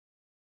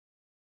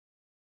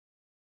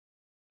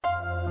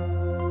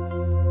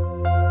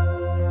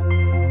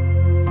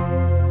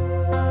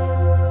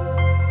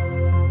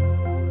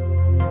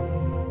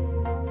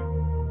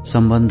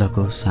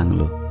सम्बन्धको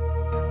साङ्लो।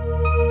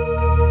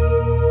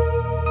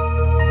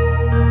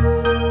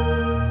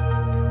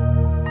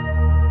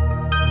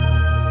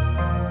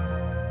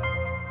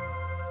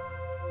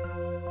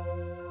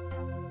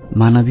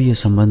 मानवीय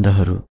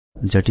सम्बन्धहरू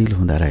जटिल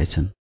हुँदा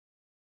रहेछन्।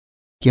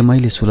 के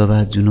मैले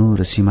सुलभा, जुनो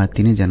र सीमा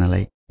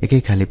तीनैजनालाई एकै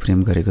खाले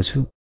प्रेम गरेको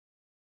छु?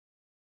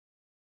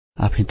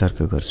 आफै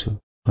तर्क गर्छु,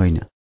 होइन।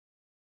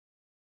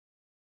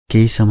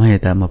 केही समय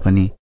यता म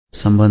पनि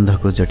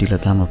सम्बन्धको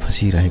जटिलतामा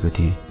फसिरहेको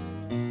थिएँ।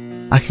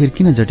 आखिर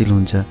किन जटिल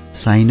हुन्छ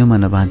साइनोमा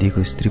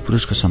नबाँधिएको स्त्री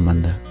पुरुषको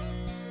सम्बन्ध?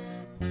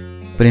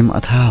 प्रेम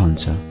अथाह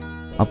हुन्छ,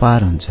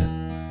 अपार हुन्छ।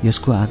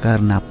 यसको आकार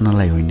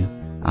नाप्नलाई होइन,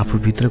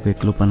 आफूभित्रको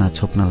एक्लोपना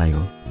छोप्नलाई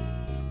हो।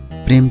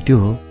 प्रेम त्यो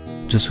हो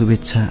जो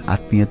शुभेच्छा,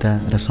 आत्मीयता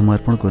र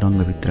समर्पणको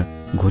रङ्गभित्र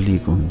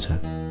घोलिएको हुन्छ,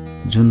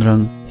 जुन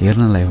रङ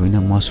हेर्नलाई होइन,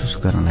 महसुस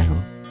गर्नलाई हो,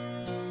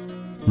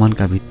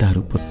 मनका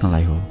भित्ताहरू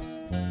पोत्नलाई हो।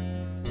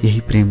 यही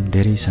प्रेम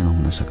धेरैसँग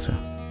हुन सक्छ।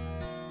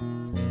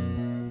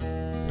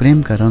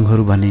 प्रेमका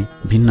रङहरू भने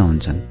भिन्न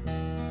हुन्छन्।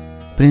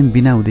 प्रेम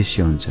बिना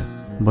उद्देश्य हुन्छ,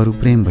 बरु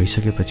प्रेम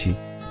भइसकेपछि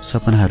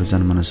सपनाहरू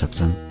जन्मन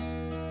सक्छन्।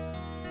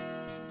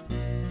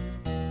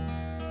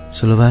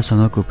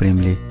 सुलभासँगको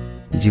प्रेमले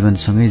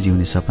जीवनसँगै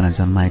जिउने सपना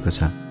जन्माएको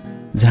छ,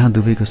 जहाँ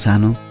दुवैको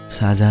सानो,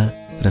 साझा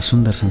र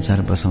सुन्दर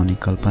संसार बसाउने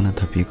कल्पना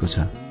थपिएको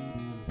छ।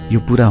 यो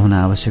पूरा हुन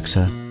आवश्यक छ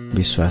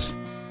विश्वास।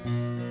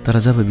 तर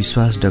जब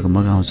विश्वास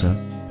डगमगाउँछ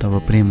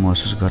तब प्रेम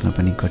महसुस गर्न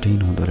पनि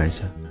कठिन हुँदो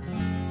रहेछ।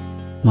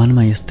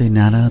 मनमा यस्तै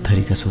नाना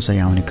थरीका सोचाइ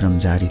आउने क्रम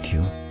जारी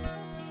थियो।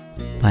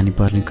 पानी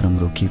पर्ने क्रम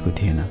रोकिएको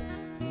थिएन।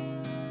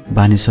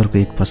 बानेश्वरको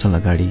एक पसल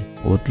अगाडि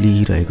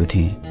ओत्लिरहेको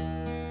थिएँ।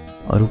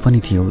 अरू पनि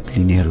थिए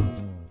ओत्लिनेहरू।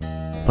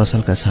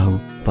 पसलका साहु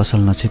पसल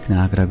नछेक्न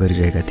आग्रह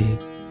गरिरहेका थिए,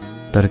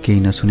 तर केही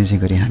नसुनेछै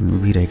गरी हामी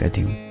उभिरहेका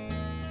थियौँ।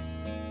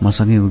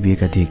 मसँगै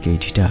उभिएका थिए केही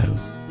ठिटाहरू।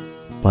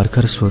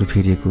 भर्खर स्वर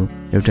फेरिएको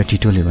एउटा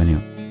ठिटोले भन्यो,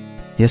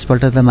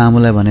 यसपल्ट त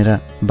मामुलाई भनेर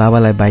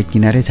बाबालाई बाइक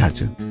किनारै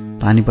छाड्छु,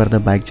 पानी पर्दा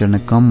बाइक चढ्न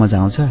कम मजा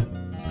आउँछ।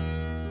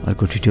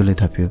 अर्को ठिटोले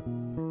थप्यो,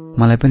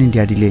 मलाई पनि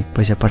ड्याडीले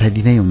पैसा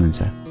पठाइदिँदै हुनुहुन्छ,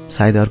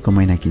 सायद अर्को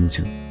महिना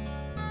किन्छु।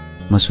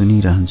 म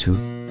सुनिरहन्छु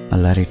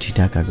अल्लारे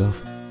ठिटाका गफ।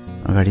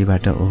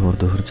 अगाडिबाट ओहोर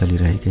दोहोर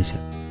चलिरहेकै छ।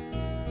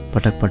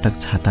 पटक पटक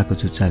छाताको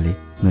चुच्चाले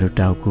मेरो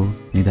टाउको,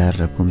 निधार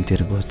र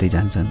कुम्तेर बस्दै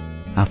जान्छन्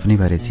आफ्नै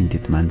बारे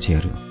चिन्तित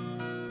मान्छेहरू।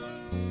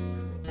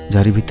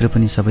 झरीभित्र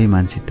पनि सबै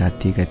मान्छे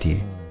तातिएका थिए।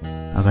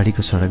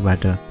 अगाडिको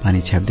सडकबाट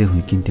पानी छ्याप्दै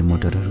हुर्किन्थे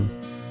मोटरहरू।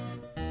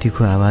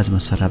 तिखो आवाजमा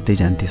सराप्दै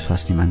जान्थे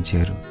स्वास्नी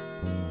मान्छेहरू।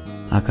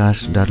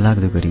 आकाश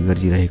डरलाग्दो गरी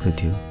गर्जिरहेको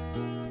थियो।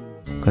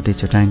 कतै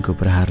चट्याङको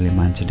प्रहारले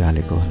मान्छे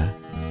ढालेको होला।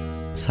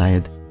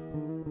 सायद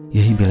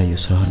यही बेला यो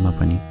सहरमा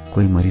पनि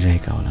कोही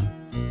मरिरहेका होलान्।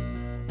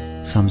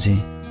 सम्झे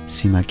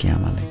सीमाकी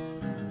आमालाई।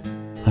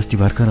 अस्ति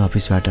भर्खर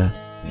अफिसबाट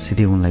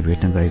सिधै उनलाई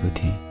भेट्न गएको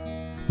थिएँ।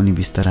 उनी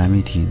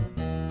बिस्तरामै थिइन्।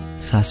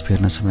 सास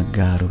फेर्न समेत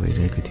गाह्रो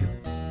भइरहेको थियो।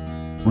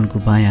 उनको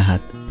बायाँ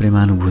हात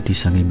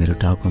प्रेमानुभूतिसँगै मेरो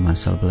टाउकोमा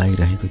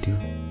सल्बलाइरहेको थियो।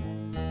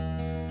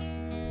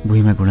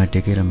 भुइँमा घुँडा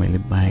टेकेर मैले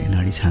बायाँ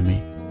नाडी छामे।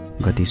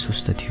 गति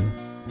सुस्त थियो।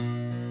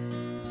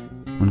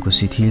 उनको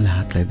शिथिल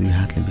हातलाई दुई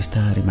हातले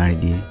बिस्तारै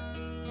बाँडिदिए।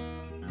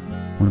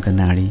 उनका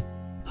नाडी,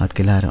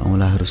 हत्केला र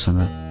औँलाहरूसँग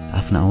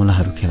आफ्ना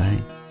औँलाहरू खेलाए।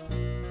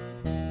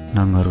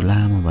 नङहरू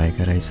लामो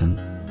भएका रहेछन्।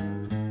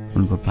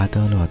 उनको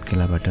पातलो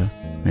हत्केलाबाट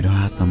मेरो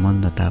हातमा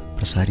मन्द ताप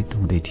प्रसारित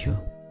हुँदै थियो।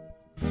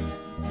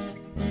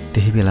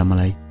 त्यही बेला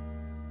मलाई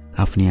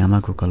आफ्नी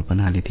आमाको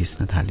कल्पनाले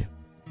थिच्न थाल्यो।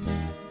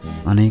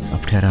 अनेक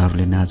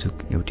अप्ठ्याराहरूले नाजुक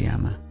एउटी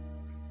आमा।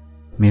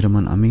 मेरो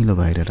मन अमिलो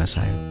भएर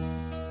रसायो।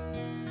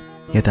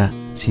 यता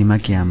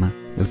सीमाकी आमा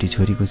एउटी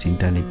छोरीको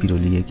चिन्ताले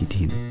पिरोलिएकी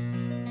थिइन्।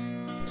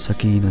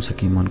 सकि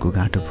नसकी मनको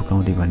गाँठो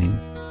फुकाउँदै भनिन्,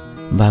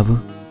 बाबु,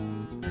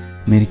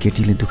 मेरी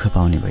केटीले दुःख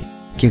पाउने भई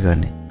के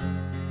गर्ने?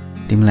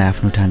 तिमीलाई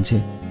आफ्नो ठान्छे,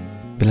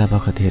 बेला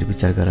बखत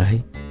हेरविचार गर है।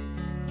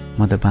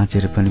 म त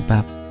बाँचेर पनि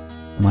पाप,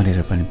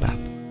 मरेर पनि पाप।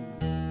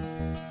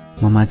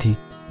 म माथि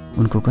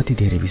उनको कति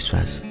धेरै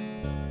विश्वास।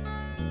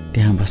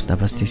 त्यहाँ बस्दा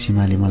बस्दै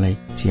सीमाले मलाई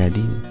चिया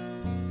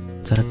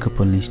दिइन्। चरक्क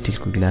पोल्ने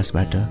स्टिलको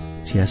गिलासबाट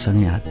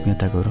चियासँगै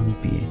आत्मीयताको रङ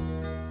पिए।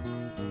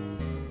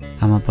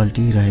 आमा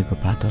पल्टिरहेको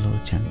पातलो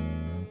ओछ्यान,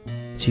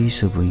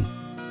 चिसो भुइँ।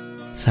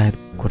 सायद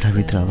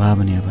कोठाभित्र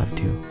अभाव नै अभाव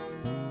थियो।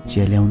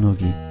 चिया ल्याउनु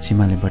अघि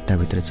सीमाले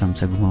बट्टाभित्र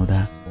चम्चा घुमाउँदा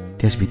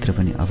त्यसभित्र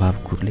पनि अभाव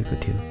कुर्लेको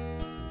थियो।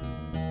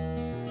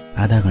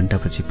 आधा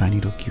घण्टापछि पानी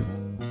रोकियो।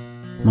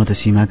 म त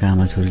सीमाका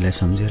आमा छोरीलाई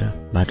सम्झेर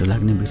बाटो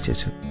लाग्नै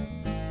बिर्सेछु।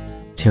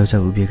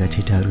 छेउछाउ उभिएका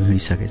ठिटाहरू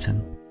हिँडिसकेछन्।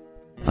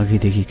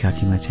 अघिदेखि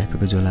काखीमा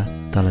च्यापेको झोला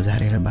तल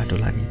झारेर बाटो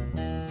लागे।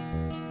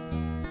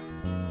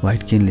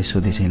 व्हाइट केनले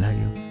सोधे चाहिँ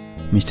लाग्यो,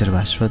 मिस्टर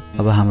भास्वत,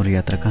 अब हाम्रो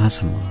यात्रा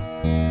कहाँसम्म हो?